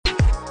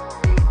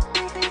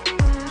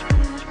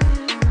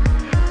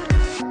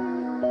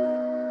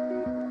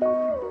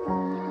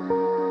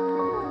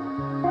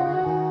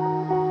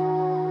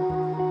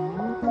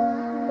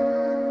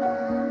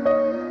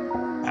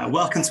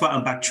Welcome to Out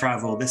and Back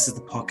Travel. This is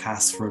the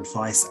podcast for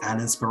advice and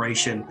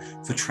inspiration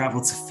for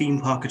travel to theme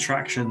park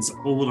attractions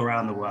all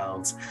around the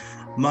world.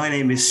 My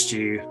name is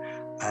Stu,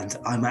 and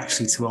I'm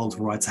actually too old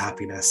to ride to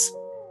happiness.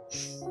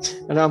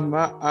 And I'm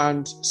Matt,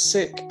 and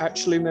sick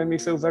actually made me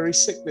feel very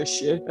sick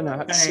this year, and I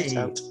had to sit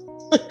out.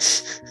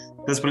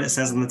 That's what it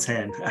says on the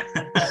tin.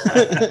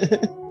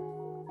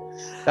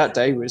 That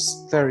day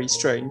was very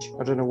strange.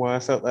 I don't know why I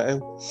felt that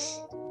ill.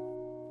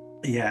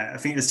 Yeah, I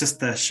think it's just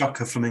the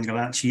shock of Flamingo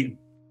actually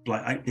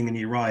like opening a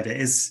new ride. It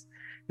is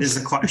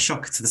quite a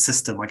shock to the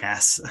system, I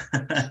guess.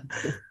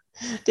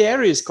 The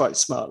area is quite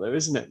smart though,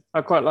 isn't it?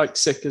 I quite like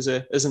Sick as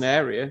an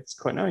area. It's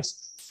quite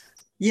nice.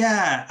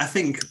 Yeah, I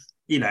think,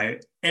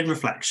 in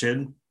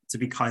reflection, to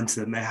be kind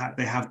to them,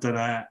 they have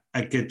done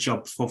a good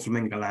job for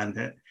Flamingo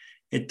Land.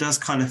 It does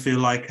kind of feel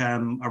like a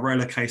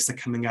roller coaster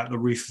coming out the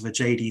roof of a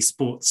JD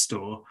Sports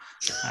store.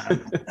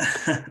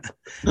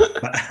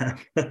 But,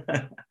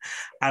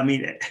 I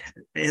mean, it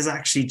is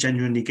actually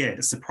genuinely good.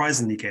 It's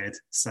surprisingly good.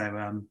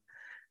 So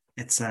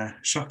it's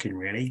shocking,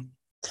 really.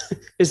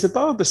 Is the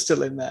barber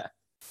still in there?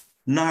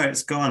 No,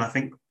 it's gone.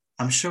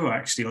 I'm sure,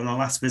 actually, on our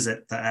last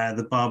visit that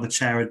the barber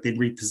chair had been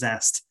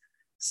repossessed.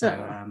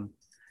 So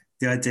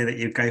the idea that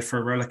you'd go for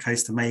a roller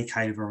coaster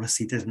makeover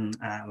obviously didn't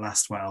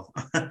last well.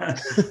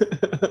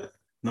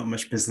 Not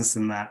much business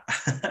in that.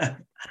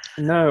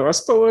 No, I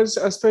suppose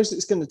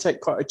it's going to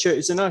take quite a church.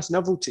 It's a nice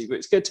novelty, but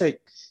it's going to take,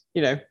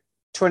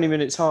 20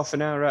 minutes, half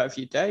an hour out of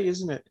your day,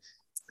 isn't it?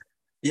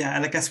 Yeah,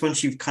 and I guess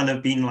once you've kind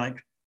of been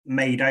like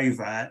made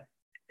over,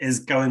 is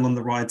going on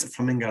the rides at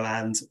Flamingo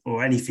Land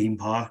or any theme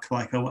park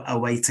like a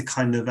way to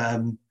kind of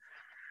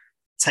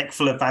take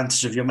full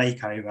advantage of your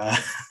makeover.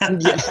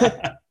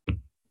 Yeah.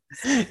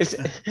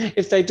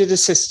 If they did a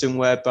system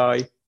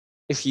whereby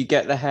if you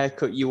get the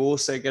haircut, you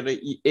also get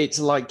it's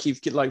like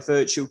you've got like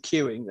virtual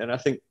queuing, then I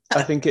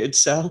think it'd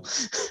sell.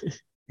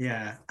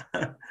 Yeah.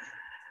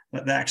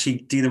 But they actually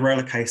do the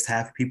roller coaster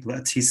hair for people that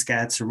are too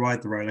scared to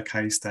ride the roller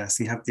coaster.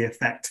 So you have the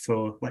effect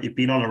for like you've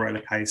been on a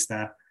roller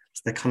coaster.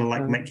 So they kind of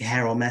like make your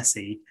hair all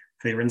messy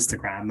for your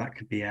Instagram. That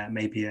could be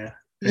maybe an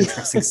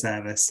interesting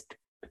service.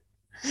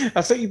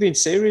 I thought you've been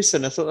serious,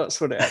 and I thought that's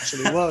what it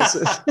actually was.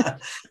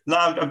 No,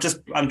 I'm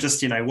just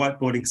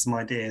whiteboarding some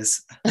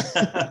ideas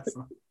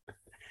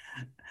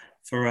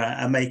for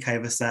a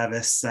makeover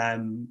service.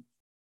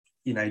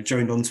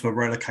 Joined onto a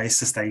roller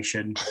coaster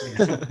station.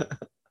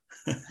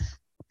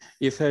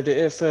 You've heard it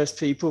here first,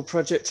 people.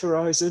 Project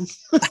Horizon.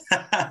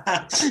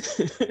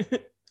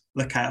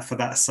 Look out for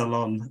that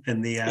salon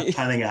in the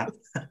planning app.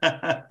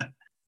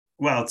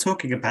 Well,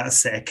 talking about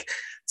sick,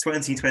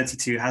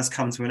 2022 has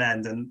come to an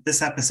end, and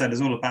this episode is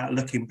all about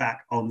looking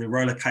back on the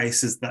roller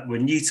coasters that were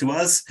new to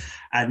us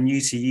and new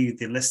to you,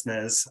 the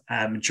listeners,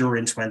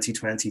 during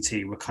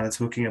 2022. We're kind of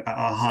talking about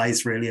our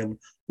highs, really, and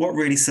what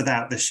really stood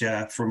out this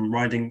year from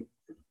riding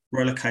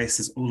roller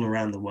coasters all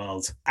around the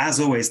world. As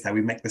always, though,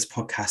 we make this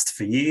podcast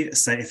for you.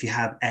 So if you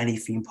have any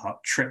theme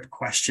park trip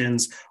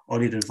questions or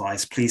need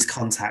advice, please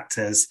contact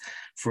us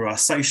through our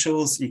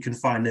socials. You can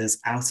find us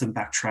Out and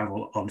Back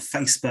Travel on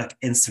Facebook,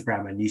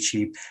 Instagram, and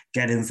YouTube.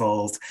 Get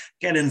involved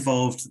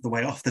the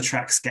way off the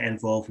tracks, get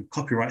involved with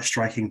copyright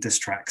striking diss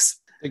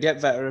tracks. They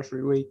get better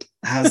every week.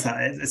 How's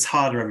that? It's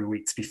harder every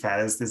week, to be fair.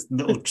 There's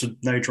little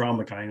no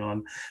drama going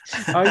on.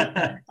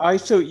 I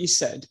thought you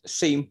said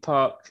theme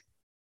park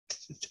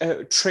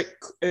trick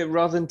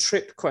rather than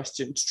trick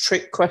questions.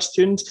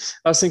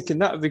 I was thinking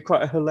that would be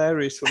quite a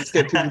hilarious one to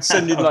get people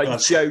sending like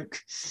joke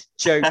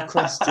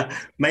questions.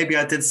 Maybe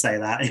I did say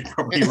that. You're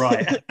probably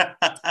right.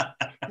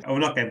 We're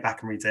not going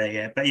back and redoing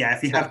it, but yeah,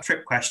 if you have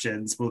trick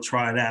questions, we'll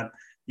try and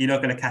you're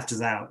not going to catch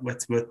us out.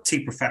 We're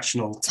too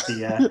professional to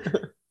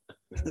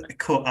be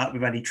caught up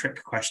with any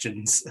trick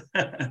questions.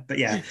 But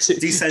yeah,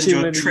 do send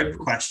your trip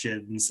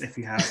questions if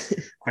you have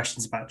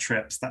questions about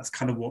trips. That's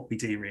kind of what we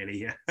do,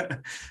 really.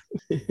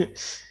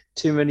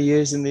 Too many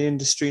years in the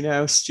industry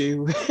now,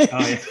 Stu.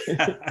 Oh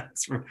yeah,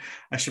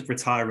 I should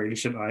retire, really,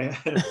 shouldn't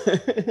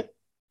I?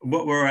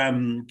 What were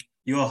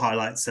your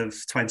highlights of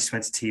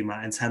 2022,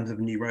 Matt, in terms of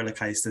new roller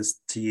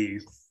coasters to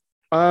you?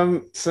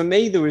 For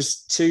me, there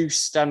was two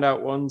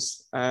standout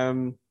ones.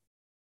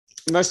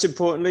 Most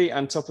importantly,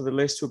 and top of the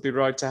list, would be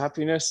Ride to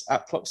Happiness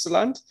at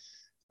Plopsaland.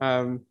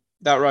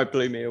 That ride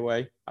blew me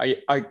away.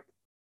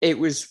 It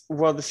was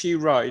one of the few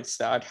rides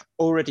that I'd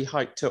already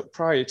hiked up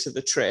prior to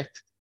the trip,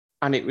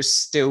 and it was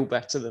still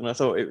better than I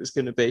thought it was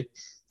going to be.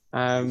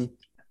 And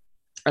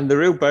the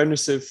real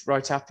bonus of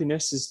Ride to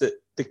Happiness is that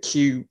the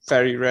queue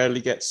very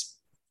rarely gets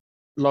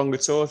long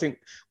at all. I think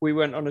we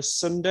went on a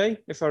Sunday,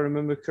 if I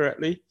remember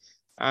correctly,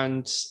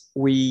 and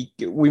we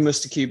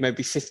must have queued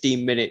maybe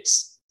 15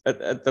 minutes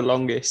at the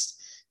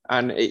longest,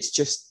 and it's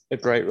just a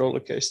great roller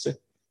coaster.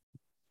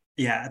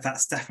 Yeah,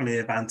 that's definitely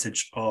the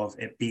advantage of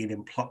it being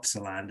in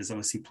Plopsaland, is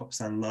obviously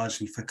Plopsaland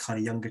largely for kind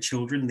of younger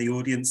children, the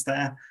audience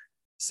there.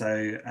 So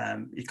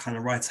you kind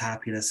of Ride to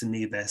Happiness and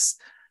Nubis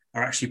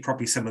are actually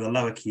probably some of the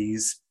lower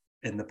queues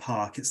in the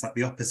park. It's like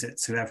the opposite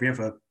to every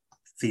other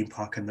theme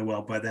park in the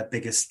world, where their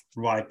biggest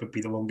ride would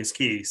be the longest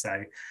queue.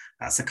 So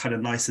that's a kind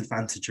of nice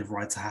advantage of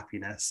Ride to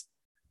Happiness.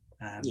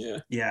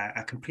 Yeah,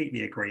 I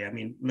completely agree. I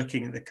mean,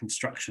 looking at the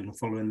construction,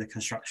 following the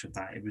construction of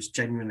that, it was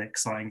genuinely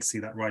exciting to see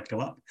that ride go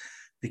up,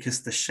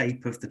 because the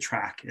shape of the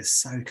track is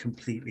so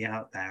completely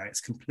out there. It's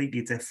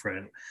completely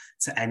different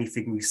to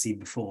anything we've seen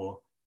before.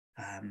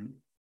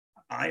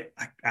 I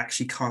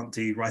actually can't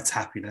do Ride to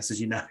Happiness,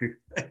 as you know.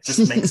 It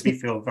just makes me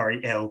feel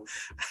very ill.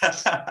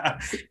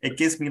 It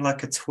gives me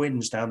like a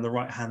twinge down the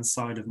right-hand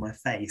side of my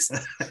face.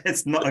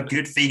 It's not a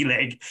good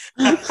feeling.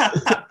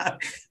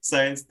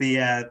 So it's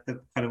the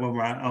kind of one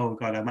where, oh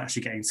God, I'm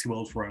actually getting too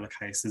old for roller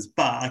coasters.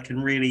 But I can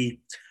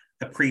really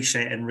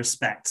appreciate and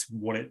respect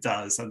what it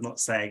does. I'm not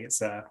saying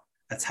it's a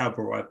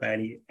terrible ride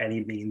by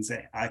any means.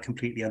 I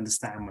completely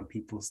understand when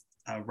people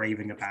are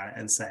raving about it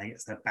and saying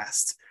it's their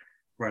best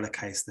roller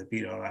coaster.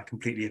 I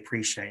completely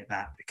appreciate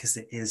that, because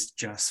it is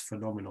just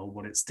phenomenal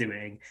what it's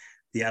doing.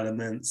 The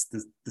elements,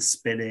 the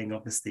spinning,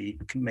 obviously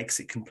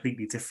makes it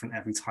completely different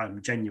every time.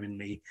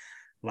 Genuinely,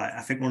 like, I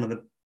think one of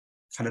the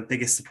kind of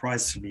biggest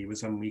surprises for me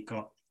was when we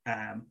got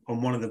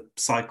on one of the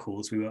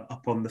cycles, we were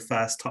up on the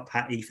first top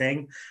hatty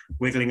thing,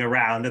 wiggling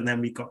around, and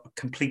then we got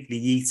completely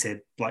yeeted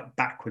like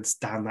backwards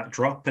down that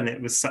drop, and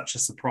it was such a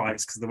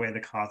surprise because the way the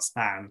car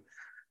span.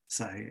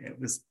 So it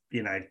was,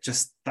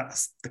 just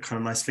that's the kind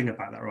of nice thing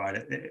about that ride.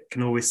 It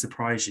can always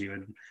surprise you,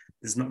 and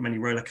there's not many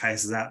roller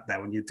coasters out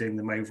there. When you're doing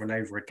them over and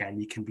over again,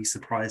 you can be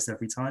surprised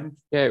every time.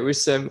 Yeah, it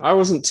was. I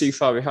wasn't too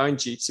far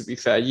behind you, to be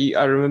fair.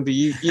 I remember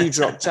you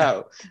dropped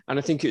out, and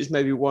I think it was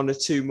maybe one or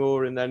two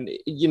more, and then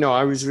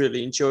I was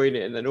really enjoying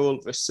it, and then all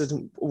of a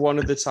sudden, one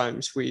of the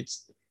times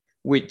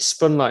we'd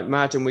spun like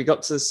mad, and we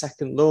got to the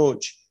second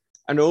launch,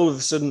 and all of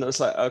a sudden I was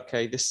like,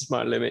 okay, this is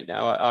my limit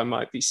now. I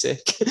might be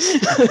sick.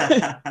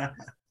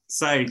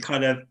 So,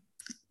 kind of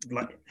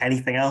like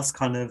anything else,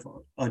 kind of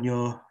on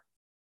your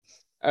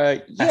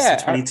best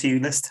of 22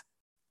 list?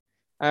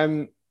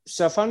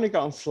 So I finally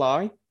got on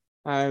Fly.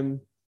 I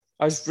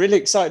was really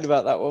excited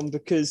about that one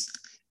because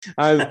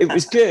it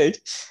was good.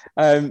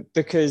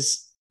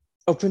 Because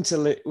up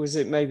until it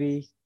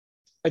maybe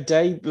a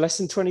day, less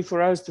than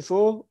 24 hours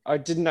before, I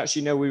didn't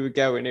actually know we were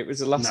going. It was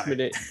a last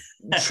minute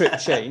trip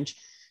change.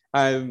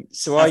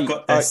 So I've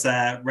got this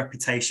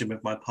reputation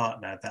with my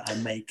partner that I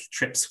make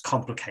trips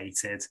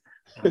complicated.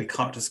 And we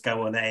can't just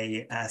go on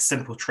a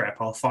simple trip.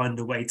 I'll find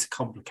a way to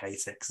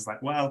complicate it, because it's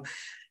like, well,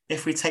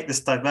 if we take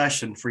this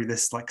diversion through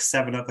this like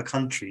 7 other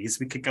countries,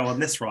 we could go on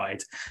this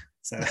ride.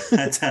 So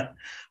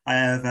I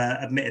have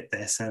admitted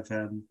this.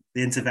 The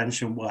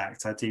intervention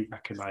worked. I do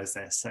recognise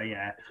this. So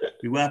yeah,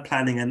 we were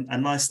planning a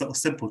nice little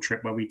simple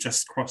trip where we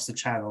just crossed the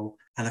channel,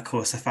 and of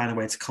course I found a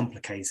way to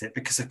complicate it,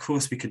 because of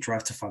course we could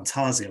drive to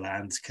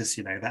Phantasialand, because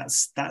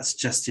that's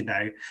just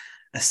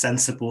a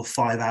sensible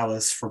 5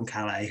 hours from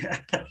Calais.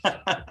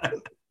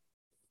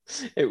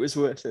 It was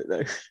worth it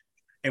though.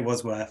 It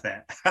was worth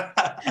it.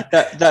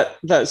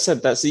 that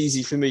said, that's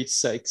easy for me to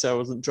say because I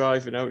wasn't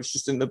driving. I was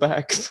just in the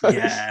back.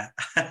 Yeah.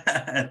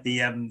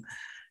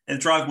 The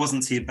drive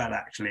wasn't too bad,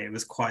 actually. It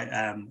was quite,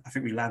 I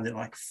think we landed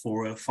like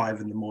 4 or 5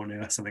 in the morning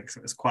or something. So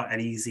it was quite an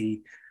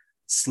easy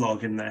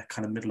slog in the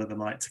kind of middle of the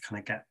night to kind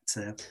of get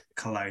to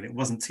Cologne. It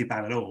wasn't too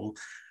bad at all.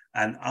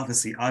 And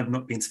obviously, I've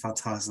not been to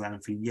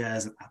Phantasialand for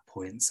years at that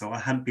point. So I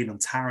hadn't been on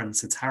Taron.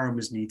 So Taron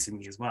was new to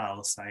me as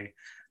well. So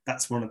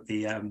that's one of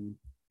the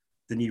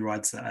new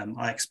rides that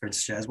I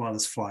experienced, as well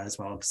as Fly as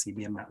well. Obviously,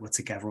 me and Matt were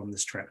together on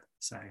this trip.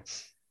 So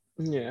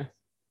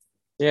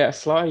yeah,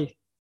 Fly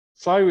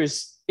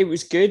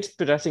was good,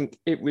 but I think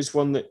it was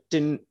one that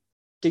didn't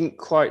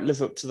quite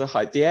live up to the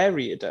hype. The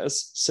area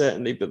does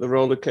certainly, but the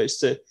roller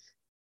coaster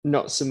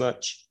not so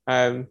much.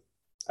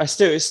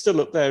 It's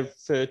still up there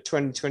for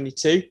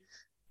 2022,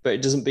 but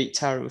it doesn't beat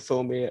Taron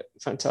for me at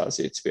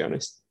Fantasia, to be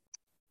honest.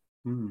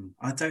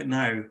 I don't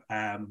know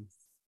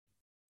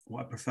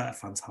what I prefer at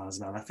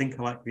Phantasialand. I think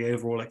I like the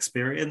overall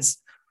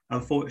experience.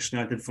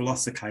 Unfortunately, I did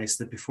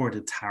Velocicoaster before I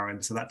did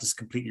Taron, so that just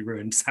completely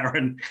ruined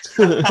Taron.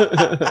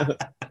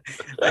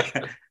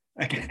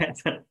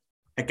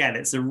 Again,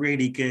 it's a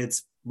really good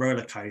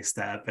roller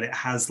coaster, but it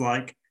has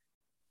like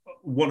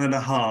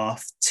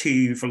 1.5,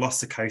 2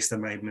 Velocicoaster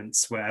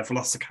moments where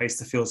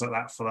Velocicoaster feels like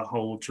that for the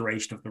whole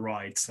duration of the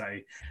ride. So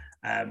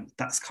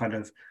that's kind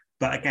of,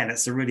 but again,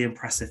 it's a really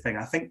impressive thing.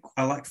 I think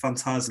I like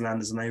Phantasialand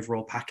as an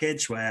overall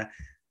package, where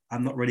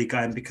I'm not really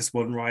going because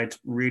one ride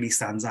really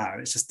stands out.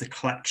 It's just the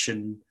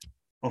collection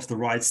of the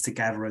rides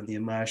together and the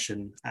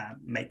immersion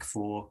make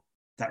for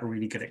that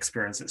really good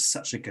experience. It's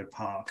such a good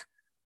park.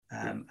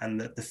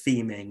 And the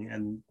theming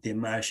and the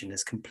immersion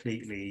is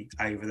completely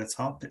over the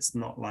top. It's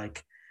not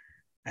like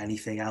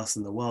anything else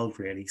in the world,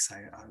 really. So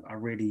I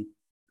really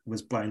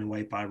was blown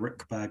away by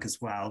Rückberg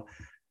as well.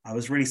 I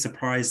was really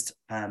surprised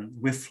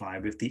with Fly,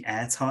 with the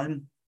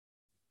airtime.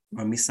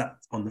 When we sat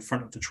on the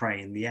front of the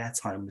train, the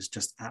airtime was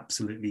just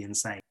absolutely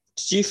insane.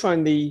 Did you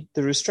find the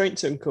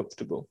restraints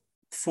uncomfortable?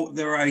 Thought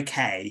they were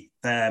okay.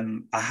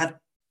 I had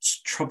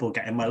trouble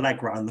getting my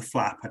leg around the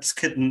flap. I just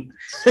couldn't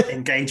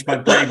engage my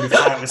brain with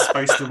how it was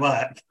supposed to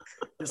work.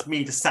 It's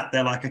me just sat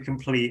there like a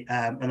complete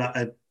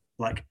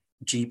like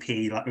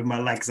GP, like with my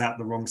legs out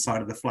the wrong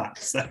side of the flap.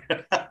 So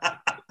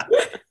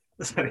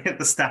So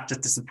the staff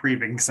just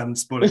disapproving some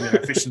spoiling their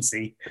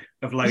efficiency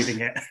of loading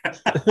it.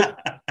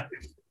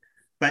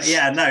 But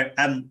yeah, no,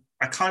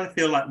 I kind of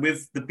feel like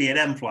with the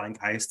B&M flying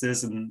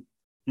coasters and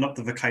not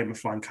the Vekoma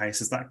flying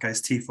coasters, that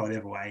goes too far the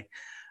other way.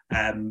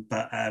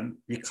 But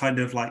you kind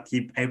of like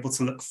you're able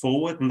to look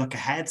forward and look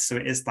ahead. So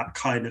it is that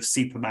kind of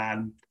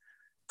Superman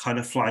kind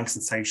of flying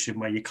sensation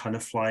where you're kind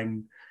of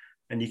flying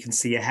and you can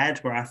see ahead,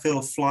 where I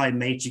feel flying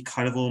made you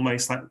kind of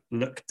almost like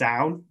look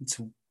down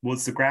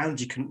towards the ground.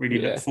 You couldn't really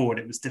look forward.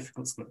 It was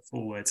difficult to look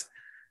forward.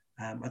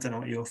 I don't know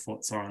what your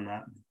thoughts are on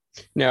that.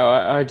 No,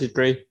 I'd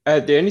agree.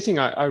 The only thing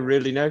I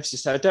really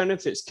noticed, I don't know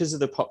if it's because of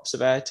the pops of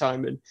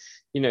airtime and,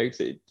 you know,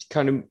 the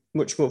kind of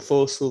much more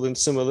forceful than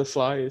some other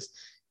flyers,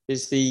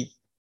 is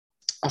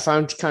I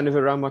found kind of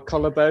around my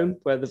collarbone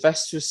where the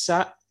vest was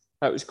sat,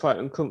 that was quite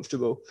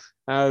uncomfortable.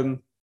 It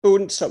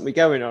wouldn't stop me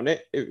going on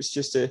it. It was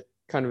just a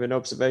kind of an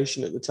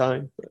observation at the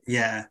time. But.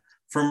 Yeah.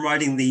 From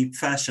riding the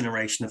first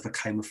generation of the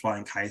Vekoma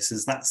flying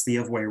cases, that's the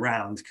other way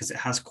around because it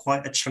has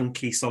quite a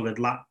chunky, solid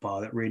lap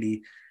bar that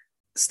really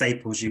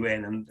staples you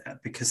in, and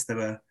because there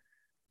were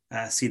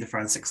Cedar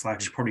Fair and Six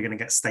Flags, you're probably going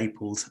to get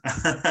stapled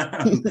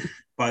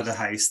by the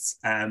hosts.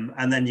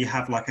 And then you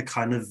have like a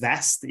kind of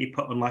vest that you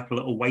put on like a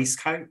little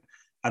waistcoat,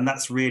 and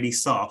that's really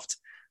soft.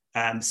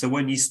 So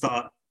when you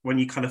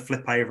kind of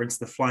flip over into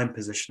the flying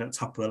position at the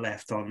top of the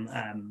lift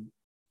on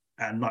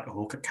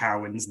Nighthawk at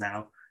Carowinds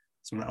now,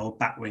 some of that old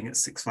Batwing at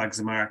Six Flags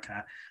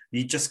America,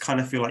 you just kind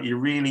of feel like you're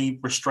really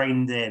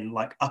restrained in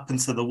like up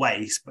into the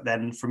waist, but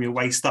then from your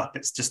waist up,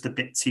 it's just a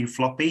bit too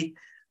floppy.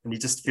 And you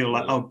just feel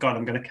like, oh God,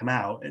 I'm going to come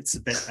out. It's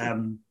a bit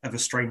of a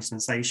strange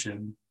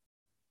sensation.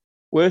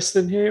 Worse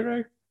than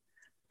Hero?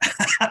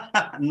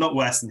 Not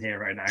worse than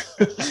Hero, no.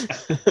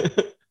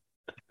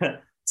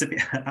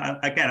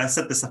 Again, I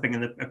said this, I think,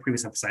 in a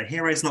previous episode.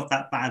 Hero's not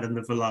that bad in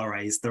the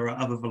Volares. There are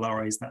other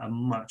Volares that are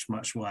much,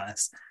 much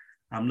worse.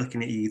 I'm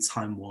looking at you,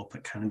 Time Warp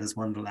at Canada's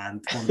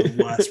Wonderland. One of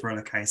the worst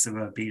roller coasters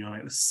I've ever been on.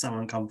 It was so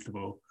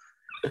uncomfortable.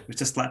 It was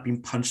just like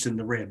being punched in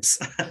the ribs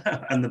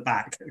and the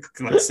back,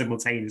 like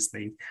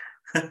simultaneously.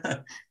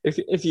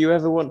 If you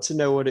ever want to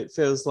know what it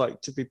feels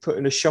like to be put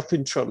in a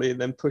shopping trolley and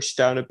then pushed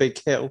down a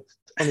big hill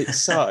on its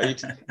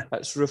side,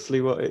 that's roughly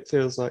what it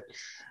feels like.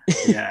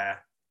 Yeah.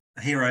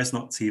 Hero's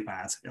not too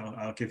bad.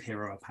 I'll give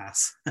Hero a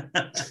pass.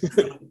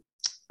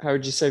 How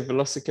would you say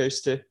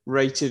Velocicoaster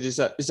rated? Is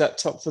that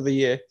top for the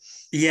year?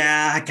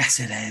 Yeah, I guess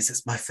it is.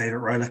 It's my favorite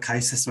roller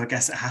coaster, so I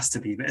guess it has to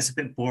be. But it's a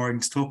bit boring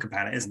to talk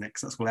about it, isn't it?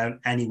 Because that's what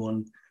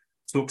anyone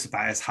talks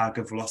about is how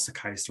good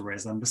Velocicoaster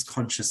is. I'm just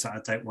conscious that I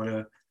don't want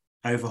to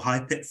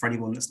overhype it for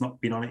anyone that's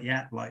not been on it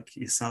yet, like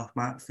yourself,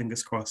 Matt.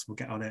 Fingers crossed we'll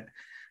get on it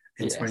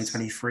in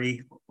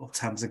 2023, or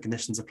terms and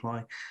conditions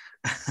apply.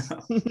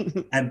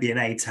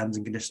 MB&A terms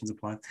and conditions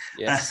apply.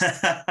 Yes.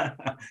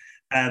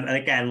 And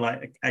again,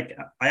 like I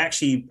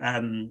actually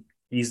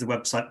use the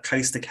website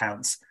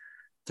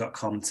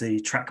coastaccounts.com to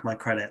track my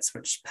credits,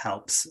 which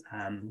helps.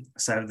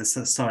 So there's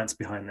a science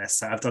behind this.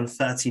 So I've done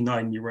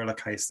 39 new roller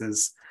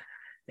coasters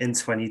in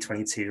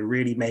 2022,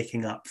 really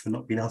making up for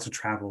not being able to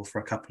travel for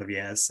a couple of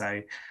years.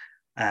 So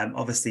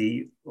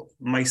obviously,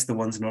 most of the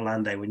ones in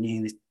Orlando were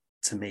new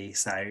to me.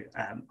 So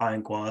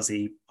Iron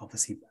Gwazi,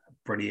 obviously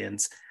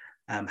brilliant.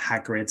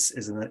 Hagrid's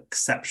is an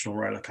exceptional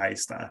roller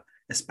coaster,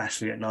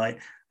 especially at night.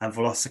 And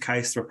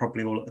Velocicoaster are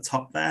probably all at the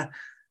top there.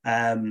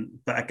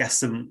 But I guess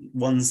some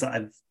ones that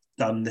I've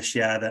done this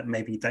year that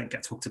maybe don't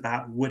get talked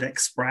about, Wood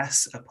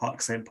Express at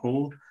Park St.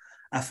 Paul,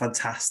 a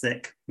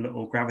fantastic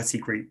little gravity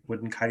group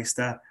wooden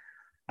coaster.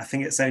 I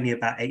think it's only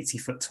about 80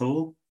 foot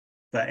tall,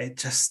 but it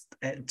just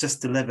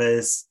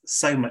delivers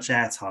so much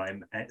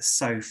airtime. It's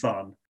so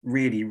fun.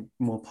 Really,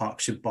 more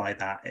parks should buy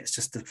that. It's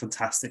just a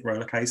fantastic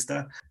roller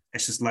coaster.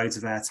 It's just loads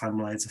of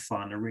airtime, loads of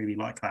fun. I really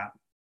like that.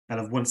 And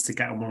I've wanted to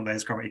get on one of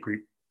those gravity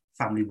group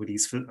family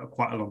woodies for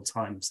quite a long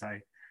time. So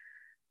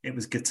it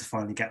was good to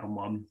finally get on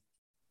one.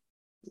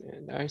 Yeah,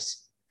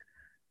 nice.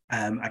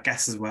 I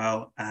guess as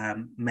well,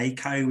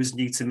 Mako was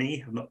new to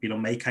me. I've not been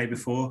on Mako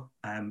before.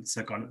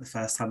 So I got on it the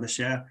first time this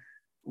year.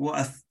 What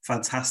a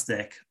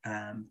fantastic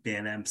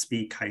B&M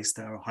speed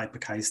coaster or hyper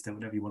coaster,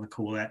 whatever you want to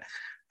call it.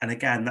 And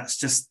again, that's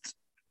just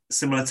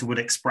similar to Wood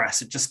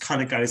Express. It just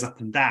kind of goes up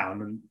and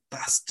down. And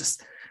that's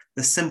just,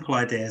 the simple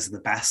ideas are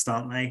the best,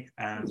 aren't they?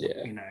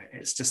 You know,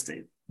 it's just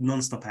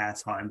non-stop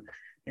airtime.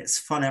 It's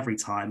fun every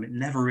time. It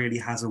never really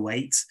has a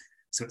wait.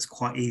 So it's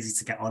quite easy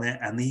to get on it.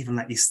 And they even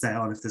let you stay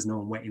on if there's no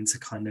one waiting to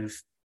kind of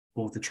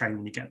board the train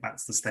when you get back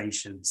to the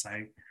station. So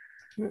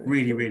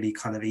really, really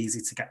kind of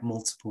easy to get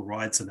multiple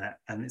rides on it.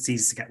 And it's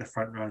easy to get the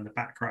front row and the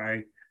back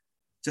row.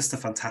 Just a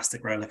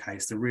fantastic roller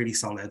coaster, really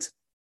solid.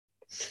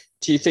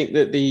 Do you think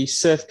that the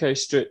surf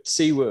coaster at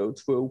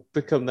SeaWorld will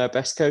become their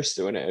best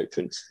coaster when it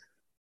opens?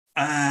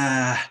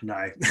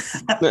 No.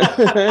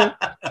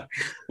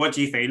 What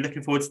do you think?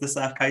 Looking forward to the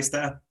surf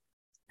coaster?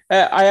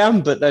 I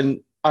am, but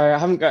then I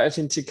haven't got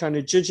anything to kind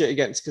of judge it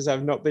against because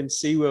I've not been to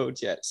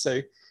SeaWorld yet.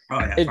 So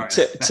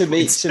to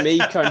me,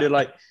 kind of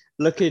like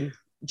looking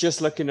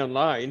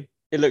online,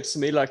 it looks to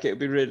me like it would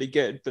be really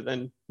good. But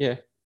then, yeah,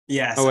 I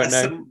Yes, won't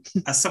know.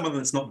 as someone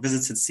that's not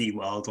visited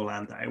SeaWorld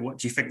Orlando, what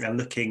do you think they're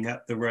looking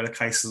at the roller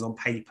coasters on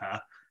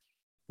paper?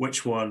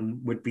 Which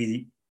one do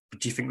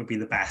you think would be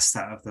the best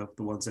out of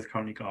the ones they've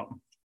currently got?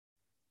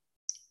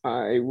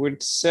 I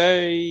would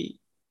say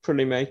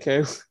probably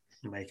Mako.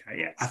 Mako,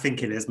 yeah, I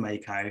think it is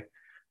Mako.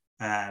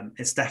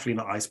 It's definitely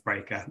not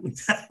Icebreaker.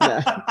 No.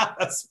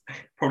 That's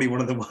probably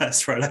one of the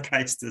worst roller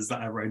coasters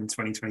that I rode in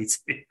 2022.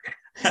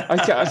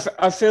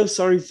 I feel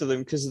sorry for them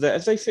because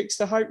have they fixed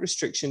the height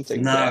restriction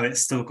thing No, yet?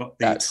 it's still got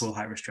the tall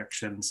height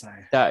restriction. So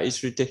That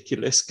is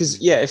ridiculous. Because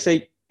yeah, if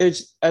they,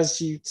 as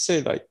you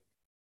say, like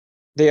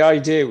the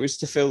idea was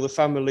to fill the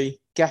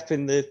family gap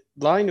in the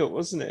lineup,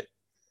 wasn't it?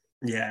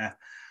 yeah,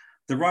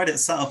 the ride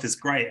itself is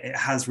great. It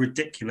has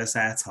ridiculous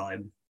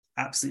airtime,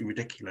 absolutely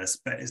ridiculous.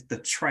 But the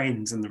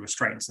trains and the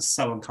restraints are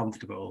so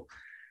uncomfortable.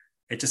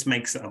 It just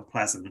makes it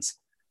unpleasant.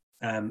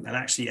 And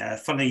actually, a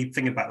funny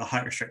thing about the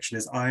height restriction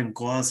is Iron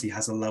Gwazi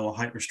has a lower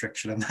height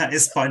restriction, and that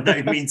is by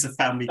no means a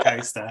family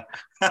coaster.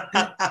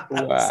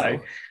 Wow.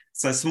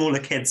 So smaller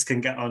kids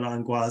can get on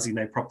Iron Gwazi,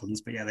 no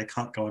problems, but yeah, they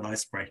can't go on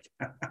Icebreaker.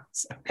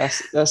 So,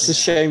 that's a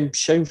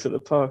shame for the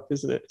park,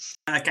 isn't it?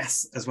 I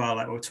guess as well,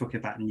 like we're talking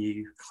about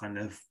new kind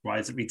of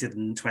rides that we did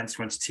in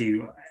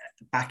 2022.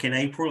 Back in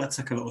April, I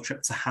took a little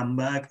trip to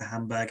Hamburg, the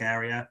Hamburg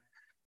area,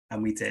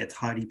 and we did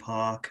Heidi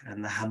Park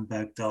and the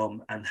Hamburg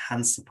Dom and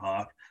Hansa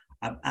Park.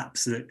 I'm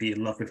absolutely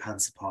in love with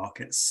Hansa Park.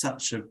 It's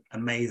such an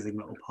amazing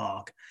little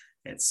park.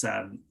 It's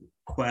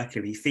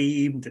quirkily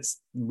themed.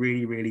 It's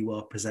really, really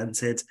well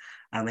presented,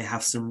 and they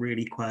have some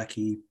really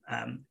quirky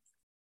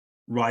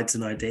rides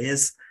and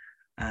ideas.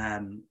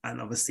 And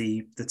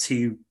obviously, the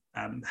two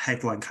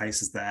headline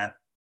cases there,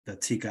 the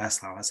two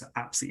Gerstlauers, are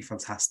absolutely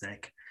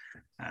fantastic.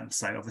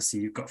 So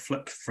obviously, you've got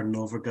Fluck from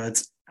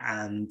Norvergood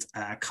and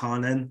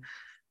Karnen.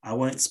 I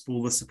won't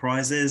spoil the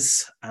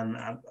surprises, and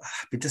I'd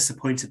be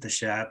disappointed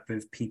this year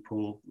with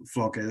people,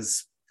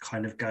 vloggers,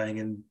 kind of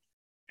going and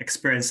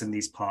experiencing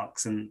these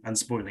parks and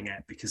spoiling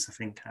it, because I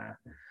think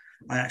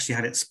I actually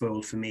had it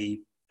spoiled for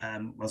me. I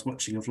was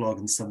watching a vlog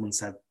and someone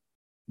said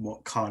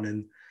what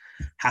Karnen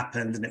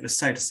happened, and it was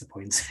so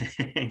disappointing.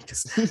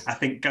 Because I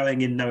think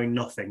going in knowing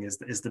nothing is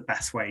the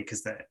best way,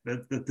 because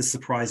the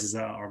surprises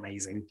are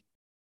amazing.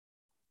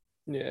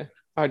 Yeah.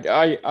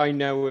 I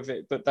know of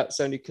it, but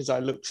that's only because I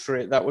looked for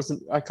it. That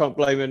wasn't. I can't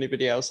blame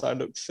anybody else. I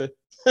looked for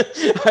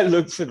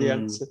the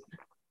answer.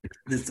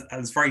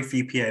 There's very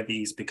few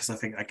POVs, because I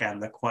think again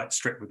they're quite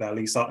strict with their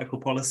loose article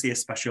policy,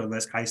 especially on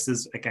those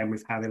cases. Again,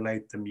 with how they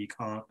load them, you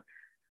can't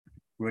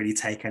really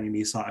take any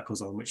loose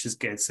articles on, which is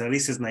good. So at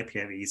least there's no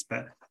POVs.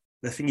 But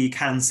the thing you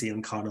can see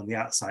on Khan on the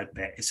outside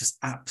bit is just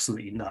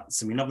absolutely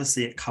nuts. I mean,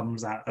 obviously it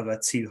comes out of a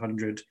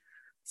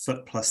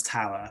 200-foot plus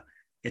tower.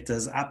 It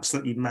does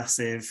absolutely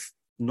massive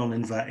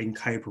non-inverting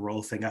cobra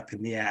roll thing up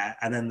in the air,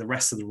 and then the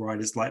rest of the ride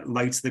is like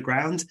low to the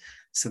ground,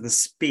 so the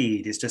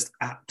speed is just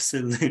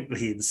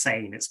absolutely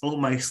insane. It's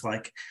almost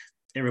like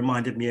it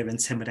reminded me of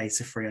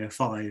Intimidator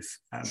 305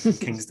 from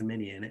King's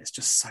Dominion. It's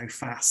just so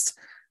fast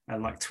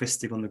and like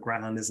twisting on the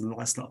ground. There's a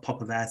nice little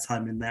pop of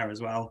airtime in there as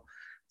well,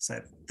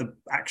 so the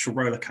actual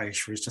roller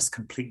coaster is just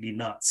completely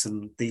nuts,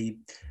 and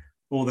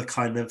all the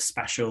kind of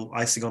special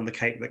icing on the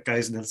cake that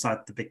goes inside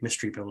the big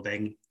mystery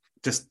building,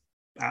 just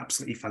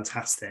absolutely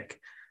fantastic.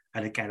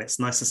 And again, it's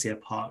nice to see a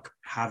park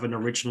have an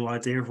original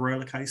idea of a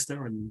roller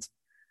coaster. And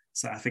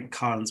so I think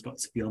Karnen's got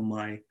to be on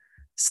my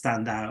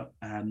standout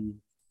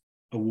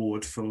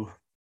award for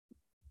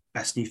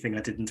best new thing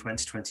I did in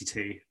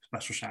 2022.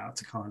 Special shout out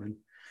to Karnen.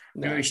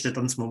 Maybe we should have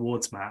done some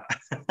awards, Matt.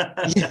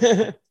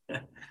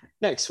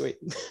 Next week.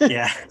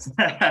 Yeah.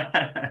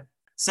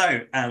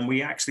 So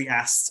we actually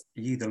asked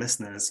you, the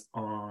listeners,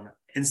 on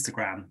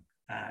Instagram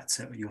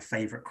to your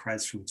favorite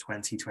creds from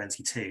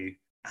 2022.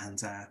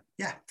 And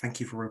yeah,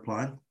 thank you for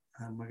replying.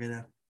 We're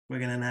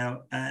gonna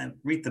now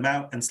read them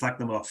out and slag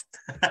them off.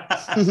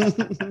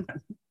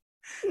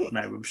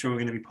 No, I'm sure we're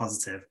going to be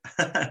positive.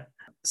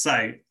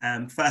 So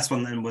first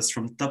one then was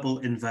from Double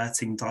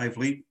Inverting Dive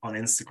Loop on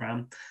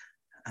Instagram,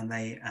 and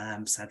they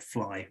said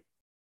fly.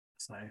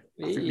 So I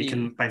think we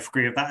can both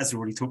agree with that, as we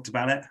already talked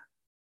about it.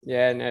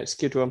 Yeah, no, it's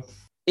a good one.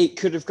 It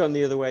could have gone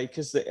the other way,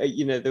 because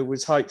there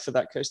was hype for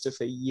that coaster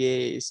for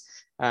years,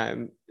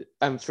 and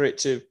for it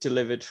to have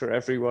delivered for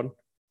everyone.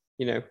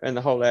 And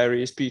the whole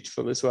area is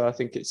beautiful as well. I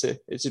think it's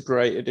a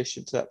great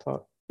addition to that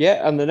park.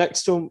 Yeah, and the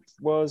next one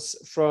was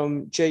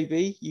from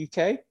JB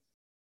UK,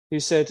 who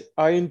said,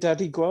 "Iron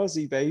Daddy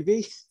Gwazi,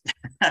 baby."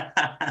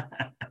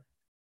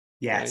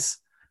 Yes.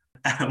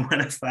 When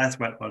I first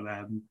went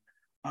on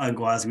Iron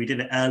Gwazi, we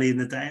did it early in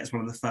the day. It's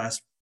one of the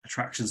first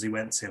attractions we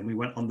went to,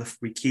 and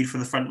we queued for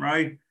the front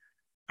row,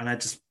 and I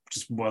just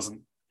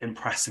wasn't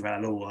impressed with it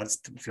at all. I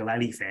just didn't feel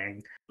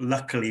anything.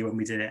 Luckily, when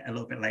we did it a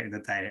little bit later in the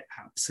day, it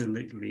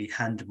absolutely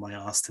handed my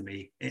ass to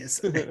me. It's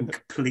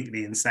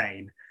completely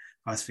insane.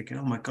 I was thinking,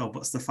 oh my God,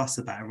 what's the fuss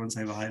about? Everyone's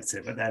overhyped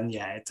it. But then,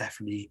 yeah, it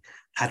definitely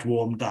had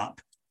warmed up,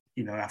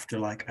 after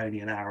like only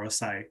an hour or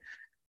so.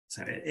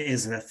 So it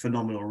is a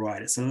phenomenal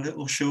ride. It's a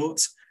little short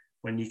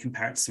when you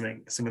compare it to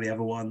some of the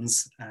other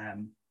ones.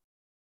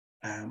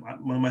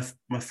 One of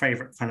my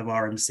favourite kind of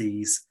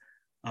RMCs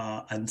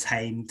are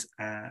Untamed,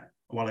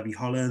 Wallaby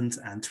Holland,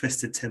 and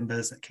Twisted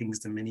Timbers at King's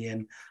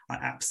Dominion. I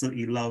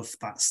absolutely love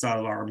that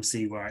style of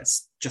RMC where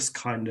it's just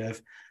kind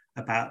of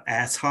about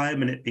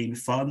airtime and it being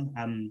fun.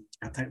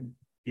 I don't,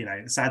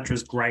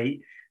 Zadra's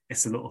great.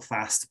 It's a little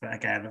fast, but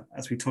again,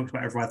 as we talked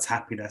about everyone's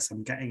happiness,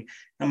 I'm getting,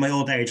 at my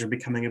old age, I'm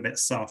becoming a bit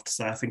soft.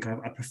 So I think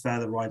I prefer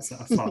the rides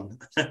that are fun.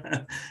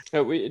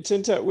 It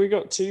turns out we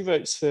got 2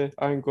 votes for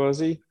Iron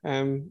Gwazi.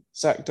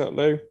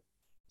 Zach.low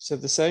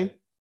said the same.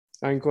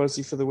 Iron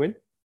Gwazi for the win.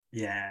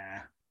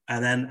 Yeah.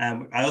 And then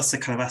I also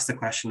kind of asked the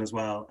question as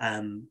well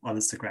on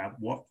Instagram,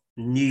 what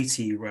new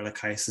to you roller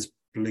coasters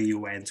blew you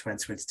away in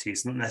 2022?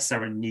 So not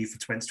necessarily new for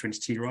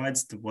 2022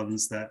 rides, the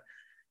ones that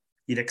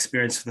you'd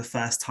experienced for the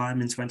first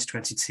time in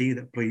 2022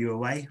 that blew you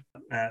away.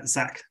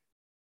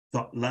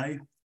 Zach.low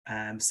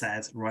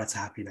said Ride to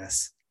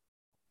Happiness.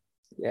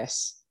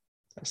 Yes,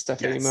 that's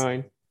definitely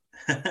mine.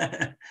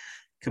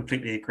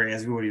 Completely agree.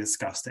 As we already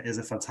discussed, it is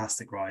a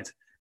fantastic ride.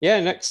 Yeah,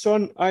 next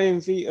one,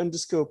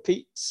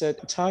 IMV_Pete said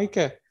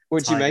Tiger.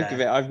 What do you make of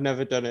it? I've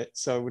never done it,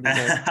 so I wouldn't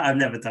know. I've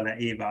never done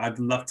it either. I'd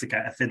love to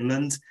go to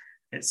Finland.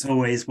 It's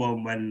always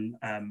one when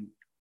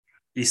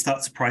you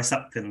start to price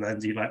up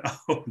Finland, you're like,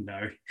 oh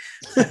no.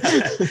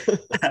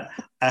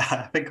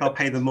 I think I'll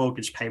pay the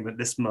mortgage payment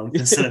this month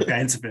instead of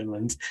going to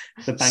Finland.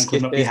 The bank will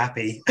not be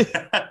happy.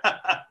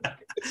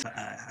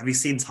 Have you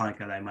seen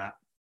Tiger though, Matt?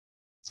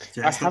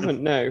 I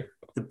haven't, no.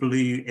 The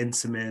blue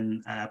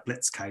Intamin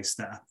Blitz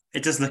coaster.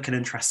 It does look an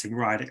interesting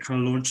ride. It kind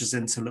of launches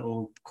into a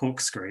little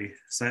corkscrew.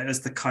 So it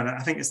is the kind of,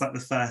 I think it's like the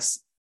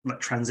first like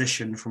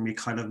transition from your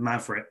kind of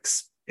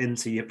Mavericks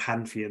into your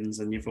Pantheons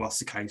and your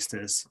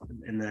Velocicoasters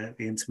in the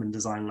Intamin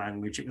design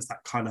language. It was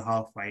that kind of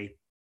halfway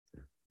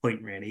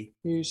point, really.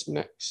 Who's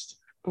next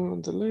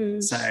on the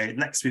list? So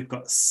next we've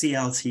got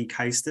CLT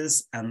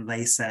Coasters, and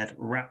they said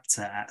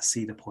Raptor at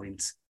Cedar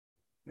Point,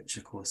 which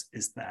of course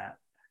is their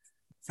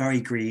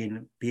very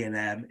green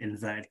B&M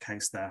inverted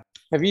coaster.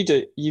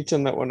 You've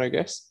done that one, I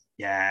guess?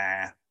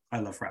 Yeah, I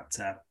love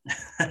Raptor.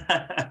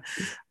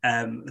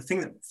 The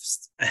thing that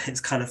is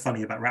kind of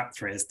funny about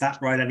Raptor is that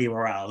ride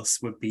anywhere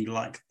else would be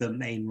like the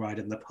main ride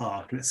in the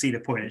park. And at Cedar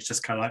Point, it's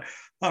just kind of like,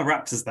 oh,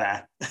 Raptor's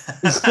there.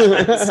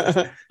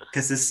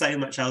 Because there's so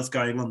much else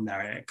going on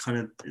there.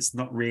 It's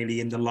not really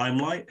in the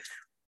limelight.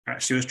 I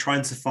actually was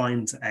trying to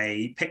find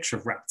a picture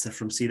of Raptor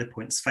from Cedar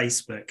Point's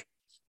Facebook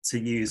to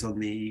use on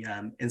the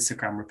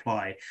Instagram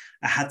reply.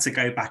 I had to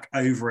go back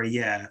over a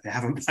year. They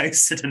haven't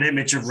posted an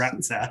image of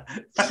Raptor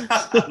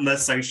on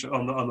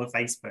the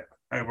Facebook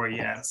over a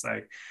year.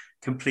 So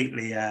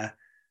completely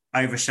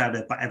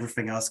overshadowed by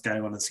everything else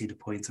going on at Cedar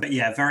Point. But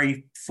yeah,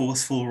 very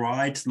forceful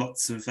ride.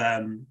 Lots of,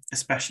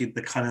 especially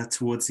the kind of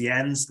towards the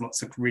ends,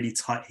 lots of really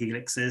tight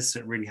helixes. So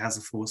it really has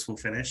a forceful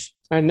finish.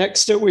 And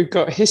next up, we've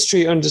got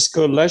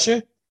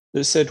History_Leisure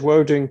that said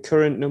Woden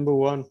current number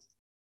 1.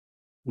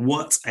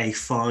 What a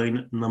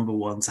fine number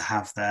 1 to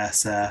have there,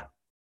 sir.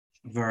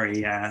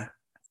 Very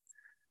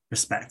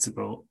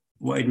respectable.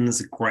 Woden is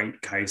a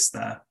great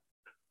coaster.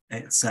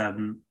 It's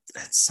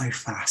so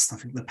fast. I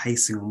think the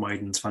pacing on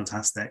Woden's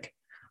fantastic.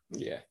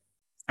 Yeah.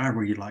 I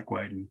really like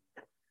Woden.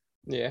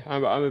 Yeah,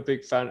 I'm a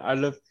big fan. I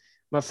love,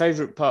 my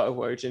favourite part of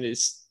Woden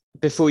is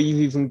before you've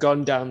even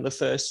gone down the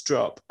first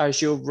drop,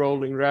 as you're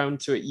rolling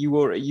around to it, you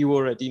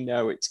already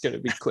know it's going to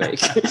be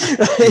quick.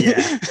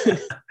 Yeah.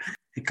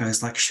 It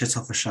goes like shit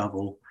off a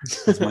shovel,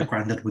 as my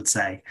granddad would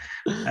say.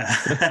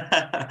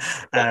 But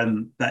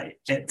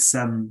it's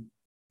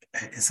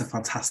a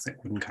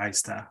fantastic wooden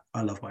coaster.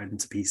 I love Woden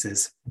to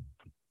pieces.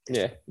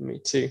 Yeah, me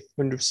too.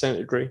 100%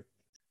 agree.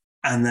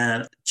 And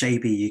then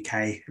JB UK.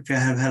 Have you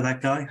ever heard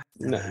that guy?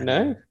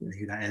 No.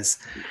 Who that is?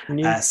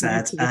 New to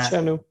the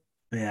channel.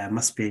 Yeah,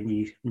 must be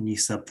a new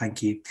sub.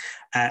 Thank you.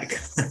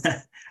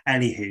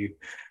 Anywho.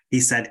 He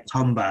said,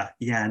 Humber,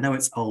 yeah, I know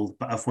it's old,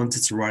 but I've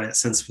wanted to ride it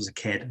since I was a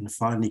kid and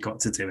finally got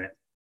to do it.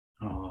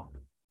 Oh.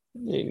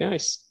 Yeah,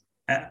 nice.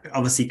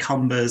 Obviously,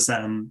 Cumber's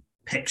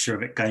picture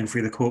of it going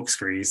through the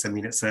corkscrews, I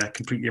mean, it's a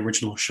completely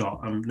original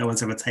shot. No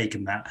one's ever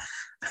taken that.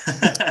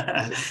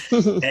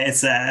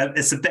 It's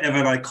a bit of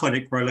an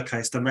iconic roller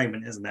coaster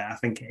moment, isn't it? I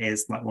think it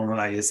is like one of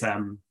those,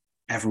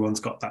 everyone's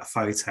got that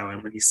photo,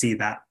 and when you see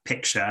that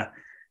picture,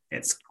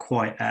 it's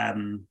quite...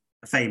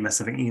 famous.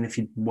 I think even if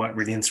you weren't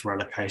really into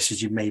roller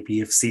coasters, you maybe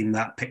have seen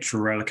that picture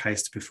of roller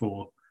coaster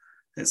before.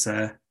 It's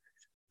a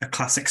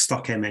classic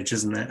stock image,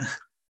 isn't it?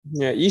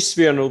 Yeah, it used to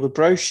be on all the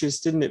brochures,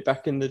 didn't it,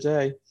 back in the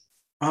day?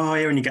 Oh,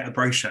 yeah, when you get a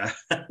brochure.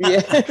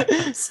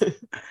 Yeah. So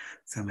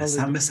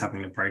I miss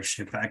having a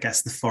brochure, but I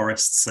guess the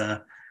forests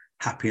are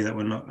happy that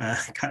we're not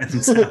cutting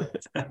them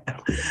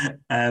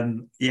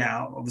down.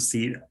 Yeah,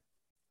 obviously,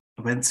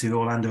 I went to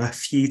Orlando a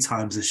few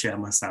times this year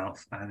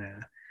myself,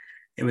 and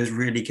it was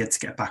really good to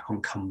get back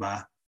on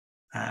Cumber.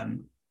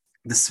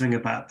 The thing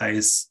about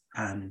those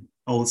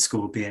old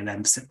school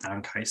B&M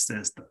sit-down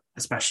coasters,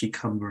 especially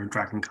Cumber and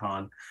Dragon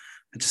Khan,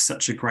 are just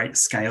such a great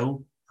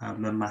scale.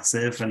 They're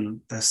massive and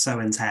they're so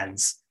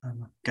intense. I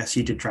guess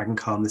you did Dragon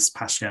Khan this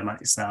past year,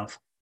 Matt, yourself.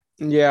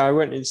 Yeah, I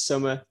went in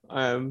summer.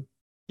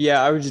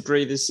 Yeah, I would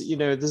agree. There's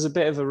a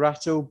bit of a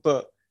rattle,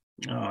 but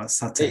Oh, it's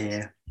sad to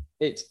hear.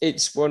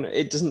 It's one.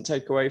 It doesn't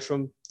take away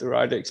from the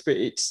ride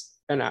experience. It's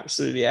an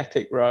absolutely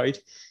epic ride.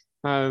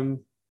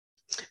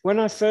 When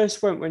I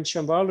first went, when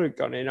Shambhala had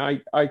gone in,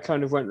 I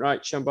kind of went,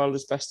 right,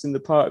 Shambhala's best in the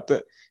park.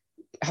 But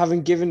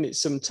having given it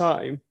some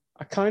time,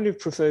 I kind of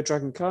prefer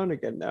Dragon Khan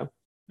again now.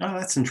 Oh,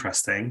 that's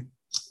interesting.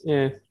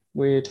 Yeah,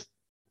 weird.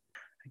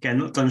 Again,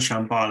 not done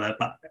Shambhala,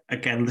 but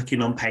again,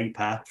 looking on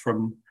paper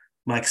from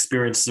my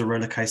experience as a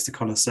roller coaster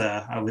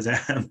connoisseur, I would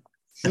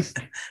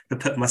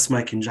put my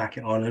smoking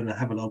jacket on and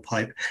have a little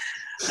pipe.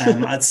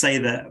 I'd say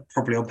that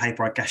probably on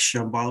paper, I guess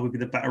Shambhala would be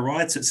the better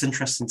ride. So it's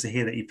interesting to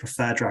hear that you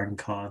prefer Dragon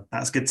Khan.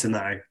 That's good to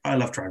know. I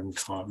love Dragon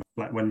Khan.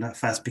 Like when I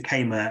first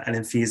became an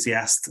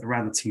enthusiast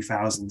around the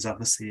 2000s,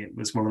 obviously it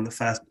was one of the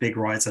first big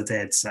rides I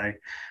did. So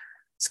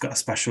it's got a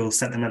special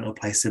sentimental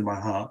place in my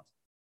heart.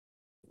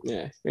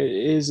 Yeah, it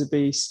is a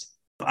beast.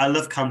 I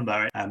love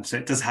Kumbo, so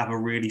it does have a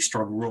really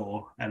strong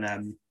roar,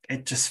 and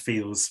it just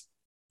feels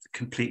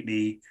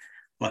completely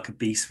like a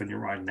beast when you're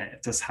riding it.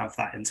 It does have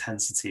that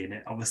intensity in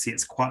it. Obviously,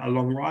 it's quite a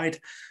long ride,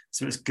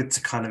 so it's good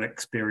to kind of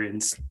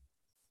experience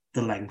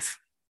the length.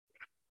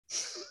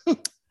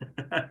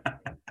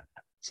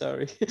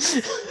 Sorry.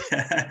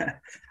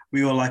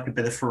 We all like a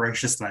bit of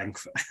ferocious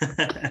length.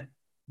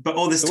 But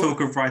all this talk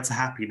of Ride to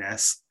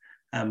Happiness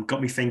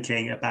got me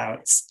thinking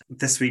about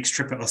this week's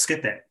Trip It or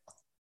Skip It,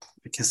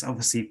 because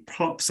obviously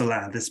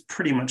Plopsaland is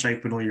pretty much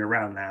open all year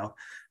round now.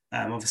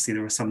 Obviously,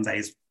 there are some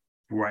days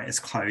where it's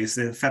closed.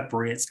 In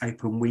February, it's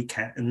open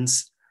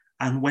weekends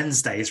and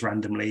Wednesdays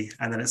randomly,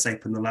 and then it's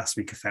open the last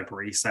week of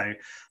February. So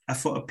I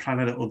thought I'd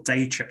plan a little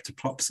day trip to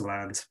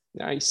Plopsaland.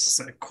 Nice.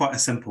 So quite a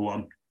simple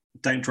one.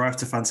 Don't drive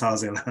to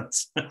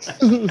Phantasialand.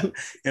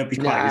 It'll be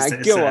quite easy.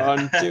 Go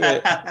on, do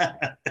it.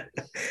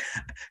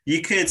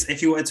 You could,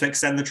 if you wanted to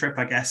extend the trip,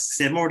 I guess.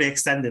 See, I'm already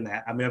extending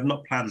it. I mean, I've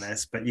not planned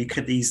this, but you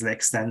could easily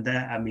extend it.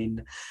 I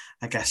mean,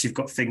 I guess you've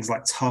got things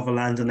like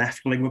Toverland and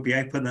Efteling would be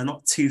open. They're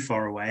not too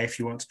far away if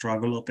you want to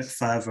drive a little bit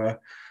further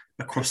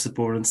across the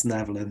border into the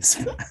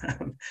Netherlands.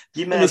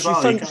 You may as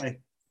well.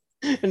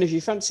 And if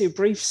you fancy a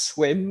brief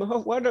swim,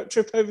 why not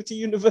trip over to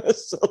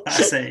Universal?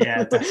 That's it,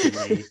 yeah,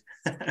 definitely.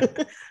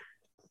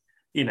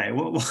 You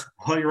know,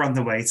 while you're on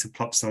the way to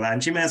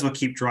Plopsaland, you may as well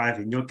keep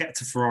driving. You'll get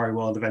to Ferrari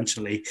World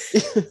eventually.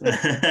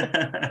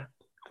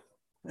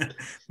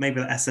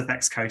 Maybe the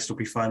SFX coast will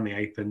be finally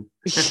open.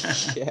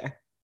 Yeah.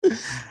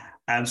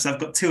 So I've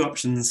got two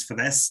options for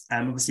this.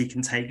 Obviously, you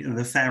can take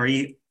the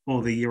ferry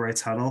or the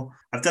Eurotunnel.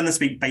 I've done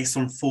this week based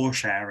on 4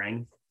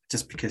 sharing,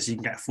 just because you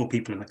can get 4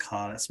 people in a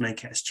car. Let's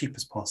make it as cheap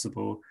as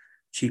possible.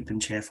 Cheap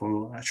and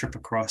cheerful trip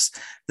across.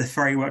 The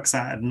ferry works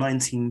out at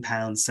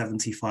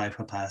 £19.75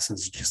 per person,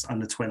 so just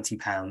under £20. If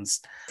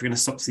you're going to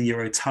stop to the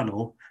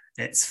Eurotunnel,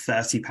 it's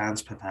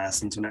 £30 per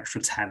person, to an extra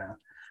tenner.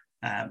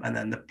 And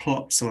then the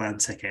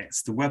Plopsaland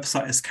tickets, the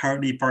website is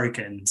currently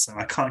broken, so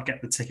I can't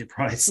get the ticket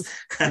price.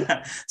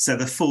 So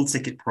the full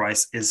ticket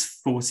price is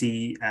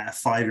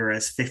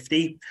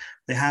 €45.50.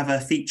 They have a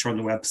feature on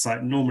the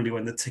website normally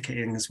when the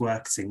ticketing is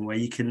working where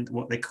you can,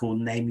 what they call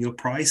name your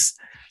price,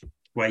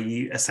 where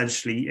you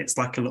essentially, it's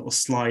like a little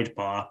slide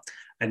bar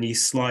and you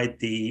slide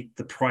the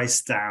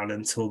price down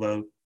until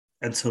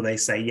they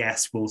say,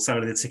 yes, we'll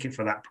sell the ticket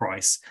for that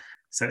price.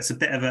 So it's a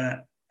bit of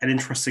an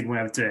interesting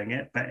way of doing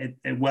it, but it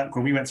worked.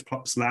 When we went to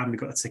Plopsaland, we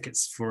got the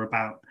tickets for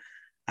about,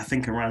 I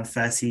think, around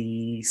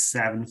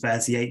 37,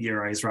 38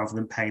 euros rather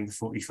than paying the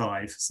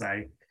 45.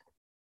 So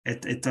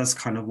it does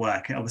kind of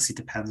work. It obviously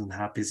depends on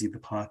how busy the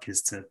park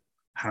is to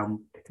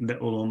how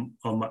little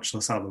or much they'll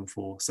sell them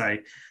for. So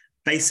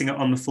basing it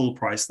on the full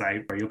price,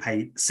 though, you'll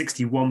pay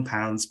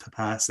 £61 per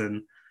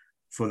person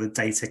for the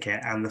day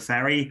ticket and the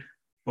ferry,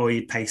 or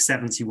you'd pay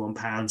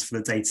 £71 for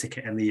the day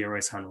ticket and the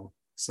Eurotunnel.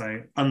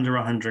 So under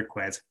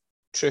 £100.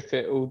 Trip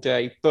it all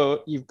day,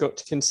 but you've got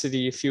to consider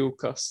your fuel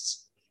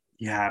costs.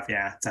 You have,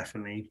 yeah,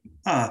 definitely.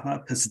 Oh,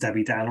 that puts a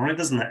Debbie down on it,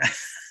 doesn't it?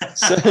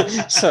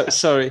 so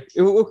sorry,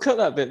 we'll cut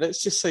that bit.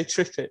 Let's just say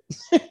trip it.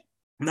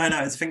 No,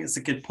 I think it's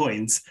a good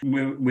point.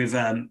 With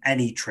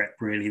any trip,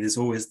 really, there's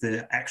always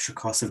the extra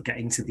cost of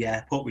getting to the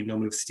airport. We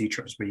normally do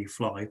trips where you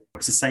fly.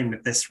 It's the same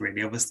with this,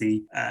 really.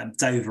 Obviously,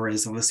 Dover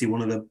is obviously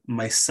one of the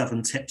most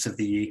southern tips of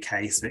the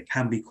UK, so it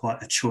can be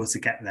quite a chore to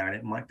get there, and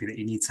it might be that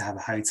you need to have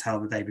a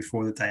hotel the day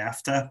before, the day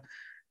after.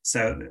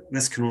 So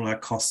this can all add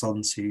costs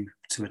on to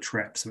a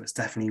trip, so it's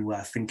definitely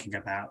worth thinking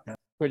about.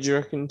 What do you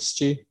reckon,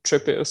 Stu?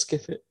 Trip it or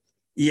skip it?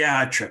 Yeah,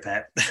 I'd trip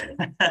it.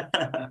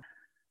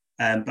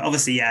 But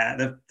obviously, yeah,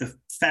 the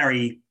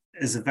ferry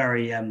is a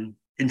very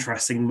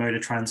interesting mode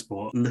of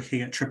transport.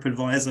 Looking at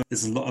TripAdvisor,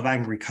 there's a lot of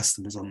angry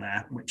customers on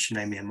there, which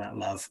me and Matt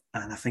love.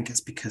 And I think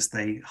it's because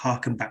they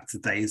harken back to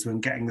days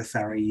when getting the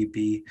ferry, you'd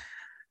be,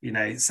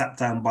 sat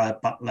down by a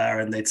butler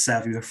and they'd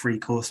serve you a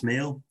 3-course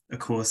meal. Of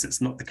course,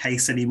 it's not the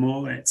case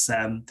anymore. It's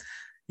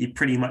you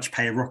pretty much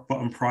pay a rock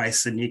bottom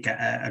price and you get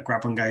a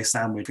grab and go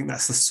sandwich. I think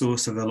that's the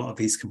source of a lot of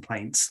these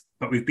complaints.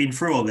 But we've been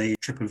through all the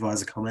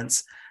TripAdvisor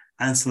comments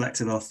and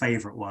selected our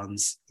favourite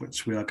ones,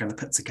 which we are going to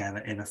put together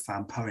in a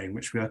fan poem,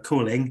 which we are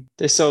calling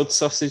This Old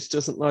Sausage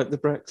Doesn't Like the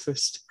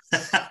Breakfast.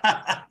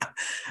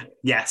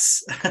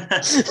 Yes.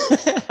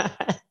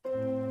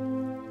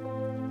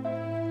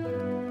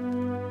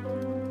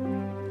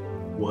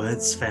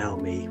 Words fail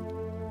me.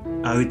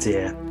 Oh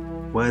dear,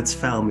 words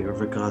fail me with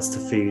regards to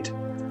food.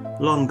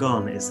 Long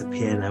gone is the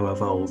P&O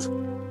of old.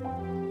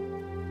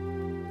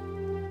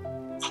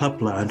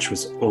 Club Lounge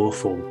was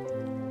awful.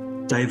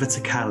 Dover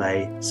to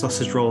Calais,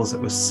 sausage rolls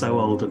that were so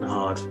old and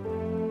hard.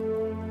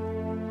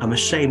 I'm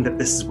ashamed that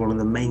this is one of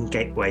the main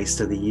gateways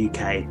to the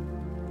UK.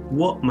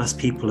 What must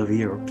people of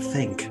Europe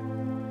think?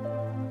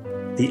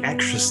 The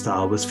extra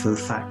star was for the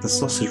fact the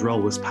sausage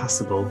roll was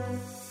passable.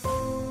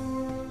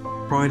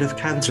 Pride of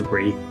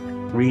Canterbury,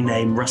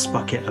 renamed Rust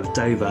Bucket of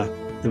Dover,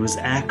 there was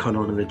aircon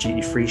on in the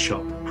duty-free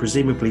shop,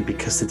 presumably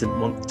because they didn't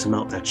want to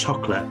melt their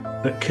chocolate,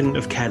 but couldn't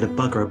have cared a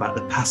bugger about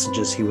the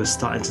passengers who were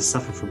starting to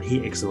suffer from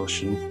heat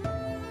exhaustion.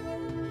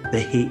 The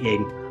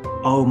heating.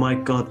 Oh my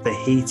god, the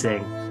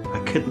heating. I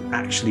couldn't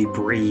actually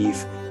breathe.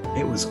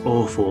 It was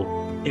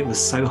awful. It was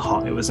so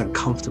hot, it was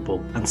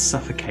uncomfortable and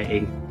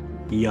suffocating.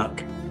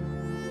 Yuck.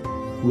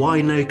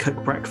 Why no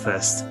cooked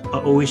breakfast? I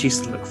always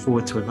used to look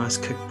forward to a nice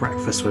cooked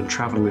breakfast when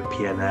travelling with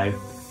P&O.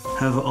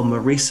 However, on my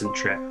recent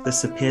trip,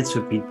 this appeared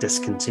to have been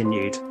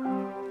discontinued.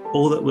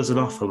 All that was on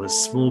offer was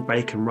small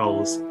bacon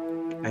rolls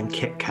and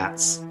Kit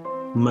Kats.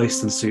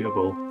 Most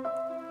unsuitable.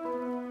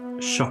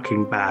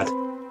 Shocking bad.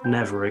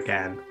 Never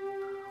again.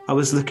 I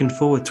was looking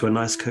forward to a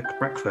nice cooked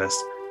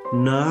breakfast.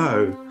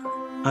 No!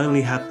 I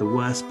only had the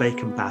worst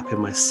bacon bap in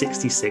my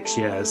 66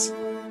 years.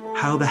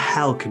 How the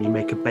hell can you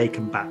make a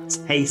bacon bap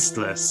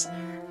tasteless?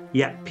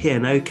 Yet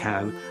P&O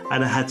can,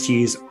 and I had to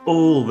use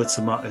all the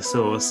tomato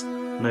sauce,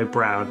 no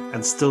brown,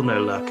 and still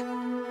no luck.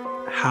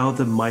 How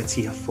the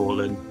mighty have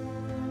fallen.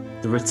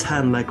 The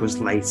return leg was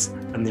late,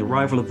 and the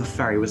arrival of the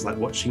ferry was like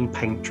watching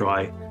paint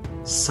dry.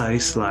 So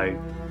slow.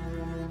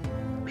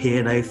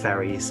 P&O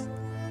Ferries.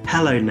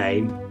 Hello,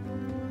 name.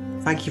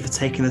 Thank you for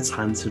taking the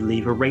time to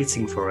leave a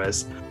rating for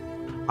us.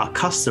 Our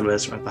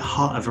customers are at the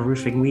heart of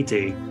everything we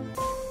do.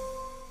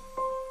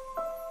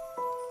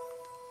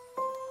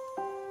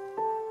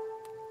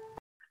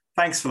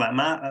 Thanks for that,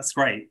 Matt. That's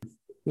great.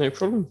 No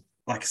problem.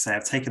 Like I say,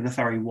 I've taken the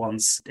ferry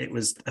once. It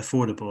was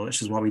affordable,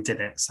 which is why we did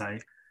it. So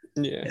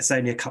Yeah. it's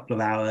only a couple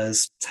of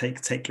hours.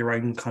 Take your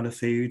own kind of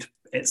food.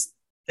 It's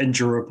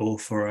endurable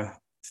for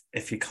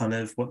if you kind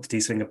of want to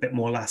do something a bit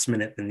more last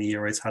minute than the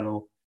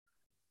Eurotunnel,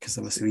 because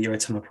obviously the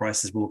Eurotunnel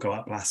prices will go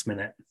up last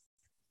minute.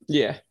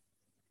 Yeah.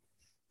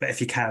 But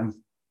if you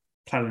can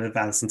plan in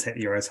advance and take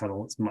the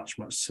Eurotunnel, it's much,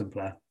 much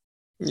simpler.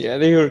 Yeah,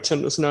 the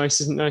Eurotunnel's nice,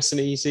 isn't it? Nice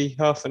and easy.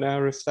 Half an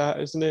hour if that,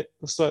 isn't it?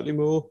 Or slightly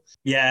more.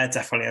 Yeah,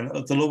 definitely.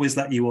 And they'll always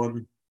let you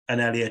on an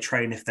earlier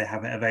train if they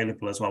have it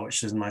available as well,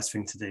 which is a nice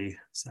thing to do.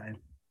 So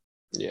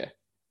yeah.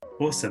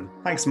 Awesome.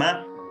 Thanks,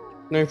 Matt.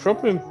 No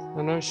problem.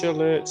 And I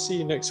shall see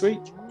you next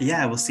week.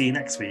 Yeah, we'll see you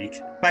next week.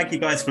 Thank you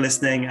guys for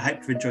listening. I hope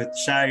you've enjoyed the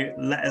show.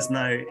 Let us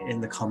know in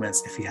the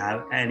comments if you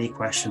have any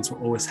questions. We're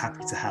always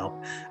happy to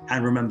help.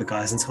 And remember,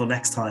 guys, until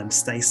next time,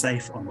 stay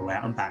safe on the way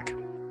out and back.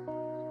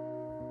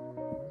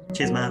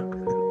 Cheers, Matt.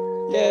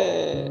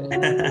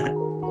 Yeah.